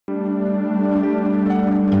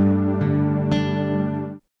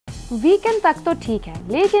Weekend तक तो ठीक है,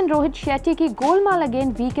 लेकिन रोहित शेट्टी की गोलमाल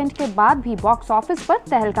अगेन वीकेंड के बाद भी बॉक्स ऑफिस पर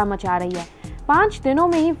तहलका मचा रही है। 5 दिनों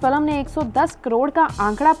में ही फिल्म ने 110 करोड़ का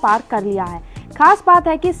आंकड़ा पार कर लिया है। खास बात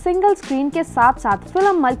है कि सिंगल स्क्रीन के साथ साथ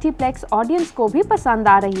फिल्म मल्टीप्लेक्स ऑडियंस को भी पसंद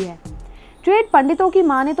आ रही है। ट्रेड पंडितों की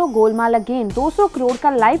माने तो गोलमाल अगेन 200 करोड़ का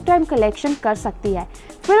लाइफ टाइम कलेक्शन कर सकती है।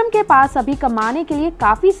 फिल्म के पास अभी कमाने के लिए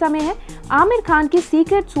काफी समय है। आमिर खान की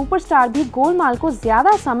सीक्रेट सुपरस्टार भी गोलमाल को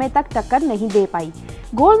ज्यादा समय तक टक्कर नहीं दे पाई।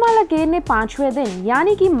 गोलमाल अगेन ने 5वें दिन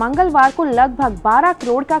यानी कि मंगलवार को लगभग 12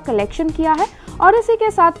 करोड़ का कलेक्शन किया है और इसी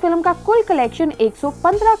के साथ फिल्म का कुल कलेक्शन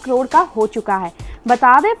 115 करोड़ का हो चुका है।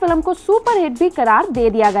 बता दें, फिल्म को सुपरहिट भी करार दे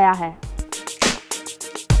दिया गया है।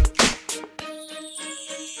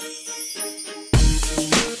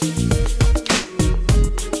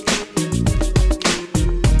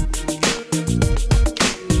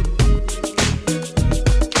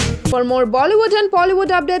 For more Bollywood and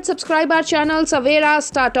Bollywood updates, subscribe our channel Savera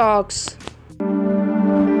Star Talks.